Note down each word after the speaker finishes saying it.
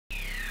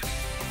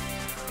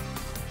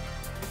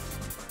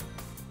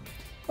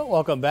Well,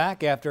 welcome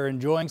back. After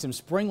enjoying some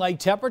spring-like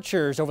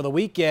temperatures over the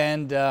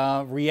weekend,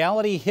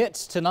 reality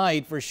hits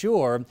tonight for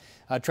sure.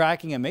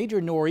 Tracking a major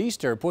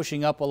nor'easter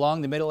pushing up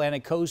along the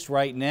mid-Atlantic coast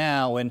right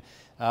now, and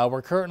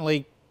we're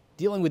currently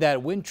dealing with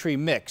that wintry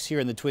mix here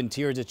in the Twin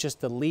Tiers. It's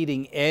just the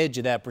leading edge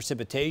of that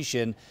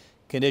precipitation.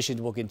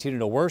 Conditions will continue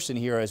to worsen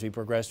here as we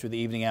progress through the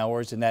evening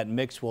hours, and that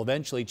mix will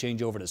eventually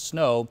change over to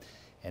snow,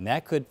 and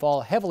that could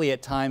fall heavily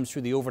at times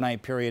through the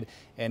overnight period,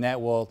 and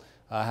that will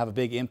have a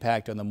big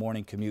impact on the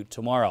morning commute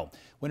tomorrow.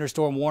 Winter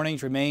storm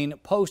warnings remain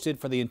posted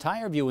for the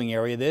entire viewing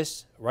area.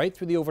 This right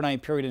through the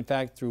overnight period. In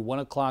fact, through 1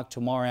 o'clock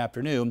tomorrow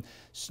afternoon.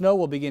 Snow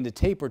will begin to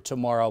taper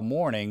tomorrow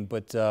morning,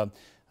 but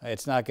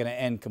it's not going to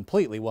end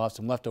completely. We'll have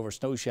some leftover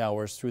snow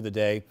showers through the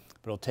day,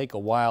 but it'll take a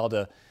while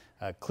to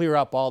clear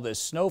up all this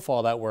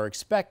snowfall that we're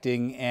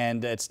expecting,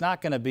 and it's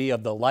not going to be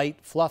of the light,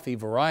 fluffy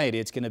variety.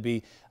 It's going to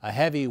be a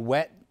heavy,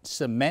 wet,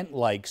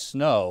 cement-like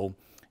snow,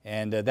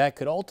 and that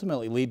could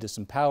ultimately lead to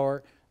some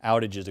power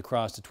outages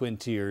across the Twin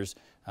Tiers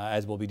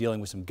as we'll be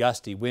dealing with some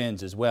gusty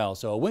winds as well.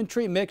 So a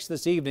wintry mix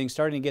this evening,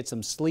 starting to get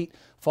some sleet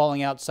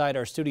falling outside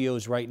our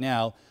studios right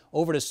now.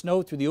 Over to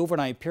snow through the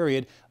overnight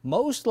period.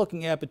 Most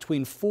looking at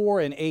between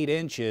 4 and 8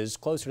 inches,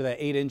 closer to that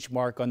 8-inch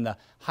mark on the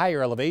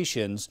higher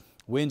elevations.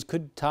 Winds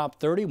could top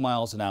 30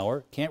 miles an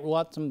hour. Can't rule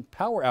out some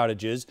power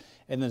outages,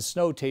 and then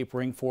snow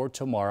tapering for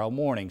tomorrow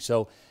morning.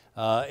 So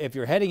if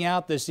you're heading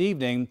out this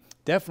evening,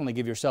 definitely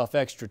give yourself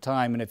extra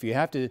time. And if you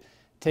have to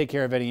take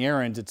care of any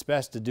errands, it's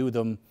best to do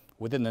them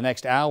within the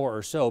next hour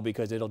or so,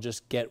 because it'll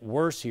just get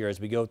worse here as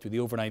we go through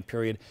the overnight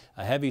period.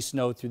 A heavy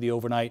snow through the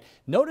overnight.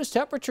 Notice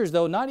temperatures,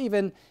 though, not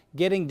even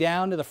getting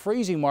down to the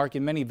freezing mark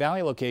in many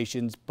valley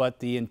locations, but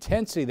the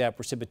intensity of that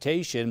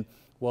precipitation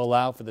will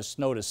allow for the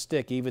snow to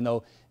stick, even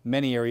though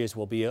many areas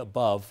will be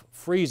above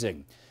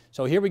freezing.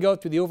 So here we go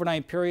through the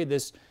overnight period.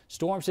 This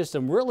storm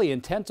system really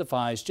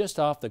intensifies just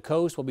off the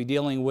coast. We'll be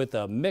dealing with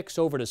a mix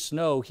over to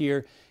snow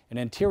here in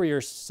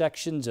interior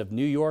sections of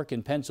New York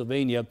and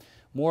Pennsylvania.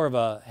 More of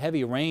a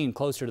heavy rain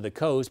closer to the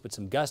coast, but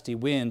some gusty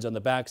winds on the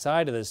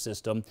backside of this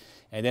system.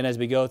 And then as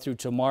we go through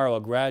tomorrow,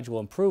 a gradual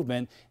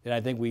improvement. Then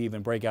I think we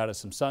even break out of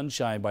some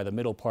sunshine by the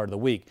middle part of the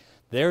week.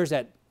 There's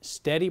that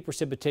steady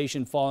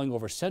precipitation falling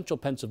over central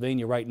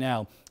Pennsylvania right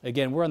now.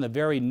 Again, we're on the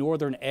very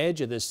northern edge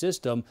of this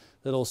system.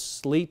 Little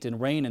sleet and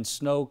rain and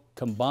snow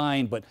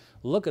combined, but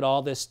look at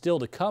all this still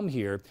to come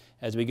here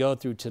as we go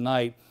through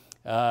tonight.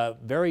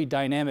 Very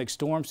dynamic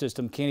storm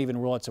system. Can't even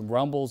rule out some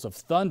rumbles of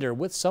thunder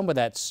with some of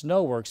that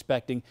snow we're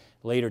expecting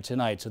later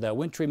tonight. So that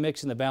wintry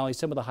mix in the valley,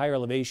 some of the higher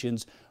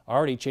elevations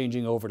already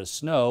changing over to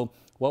snow.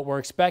 What we're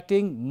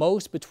expecting,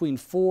 most between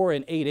 4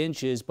 and 8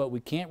 inches, but we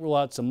can't rule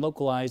out some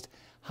localized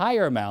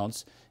higher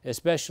amounts,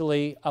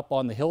 especially up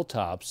on the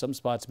hilltops. Some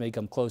spots may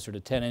come closer to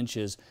 10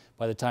 inches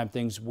by the time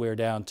things wear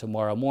down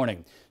tomorrow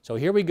morning. So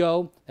here we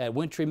go, that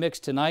wintry mix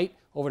tonight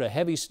over to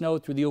heavy snow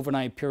through the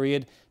overnight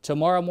period.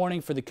 Tomorrow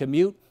morning for the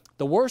commute,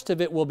 the worst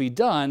of it will be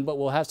done, but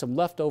we'll have some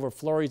leftover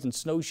flurries and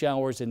snow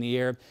showers in the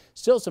air.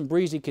 Still some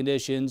breezy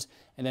conditions,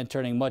 and then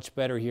turning much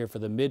better here for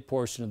the mid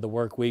portion of the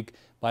work week.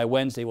 By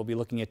Wednesday, we'll be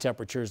looking at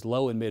temperatures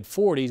low and mid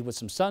 40s with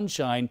some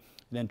sunshine,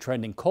 and then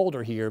trending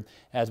colder here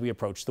as we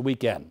approach the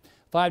weekend.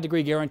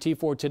 5-degree guarantee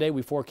for today.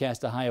 We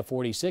forecast a high of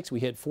 46. We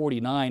hit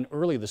 49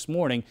 early this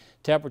morning.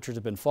 Temperatures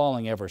have been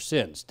falling ever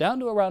since. Down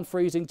to around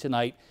freezing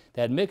tonight.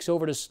 That mix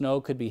over to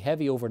snow could be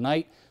heavy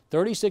overnight.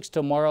 36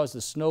 tomorrow as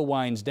the snow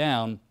winds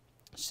down.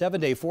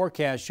 7-day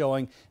forecast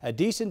showing a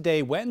decent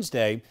day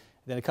Wednesday,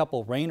 then a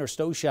couple rain or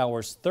snow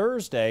showers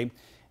Thursday,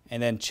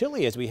 and then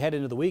chilly as we head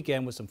into the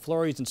weekend with some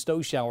flurries and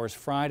snow showers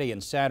Friday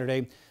and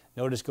Saturday.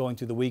 Notice going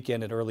through the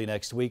weekend and early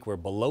next week, we're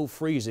below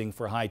freezing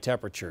for high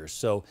temperatures.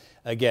 So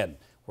again,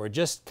 we're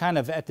just kind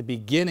of at the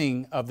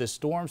beginning of the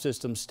storm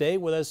system. Stay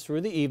with us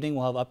through the evening.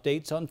 We'll have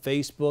updates on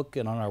Facebook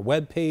and on our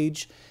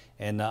webpage,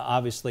 and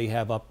obviously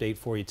have update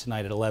for you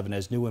tonight at 11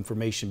 as new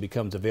information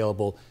becomes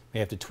available. We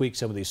have to tweak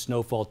some of these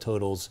snowfall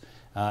totals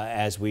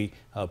as we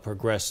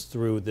progress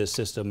through this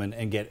system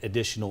and get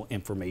additional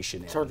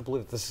information. It's hard to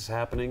believe that this is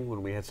happening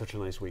when we had such a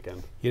nice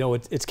weekend. You know,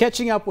 it's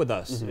catching up with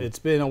us. It's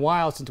been a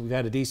while since we've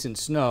had a decent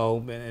snow,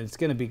 and it's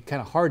going to be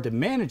kind of hard to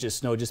manage the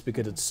snow just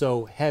because it's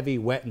so heavy,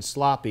 wet, and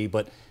sloppy,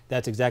 but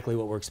that's exactly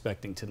what we're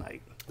expecting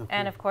tonight. Okay.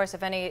 And of course,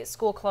 if any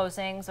school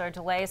closings or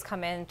delays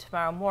come in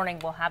tomorrow morning,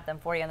 we'll have them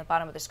for you on the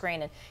bottom of the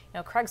screen. And you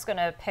know, Craig's going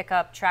to pick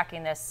up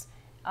tracking this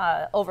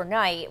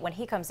overnight when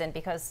he comes in,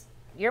 because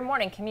your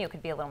morning commute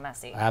could be a little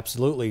messy.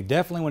 Absolutely.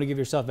 Definitely want to give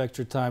yourself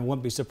extra time.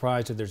 Wouldn't be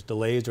surprised if there's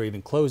delays or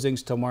even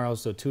closings tomorrow,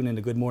 so tune in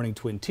to Good Morning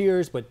Twin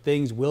Tiers, but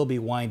things will be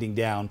winding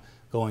down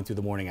going through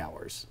the morning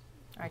hours.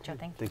 All right, Joe,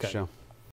 thank you. Thanks, Joe.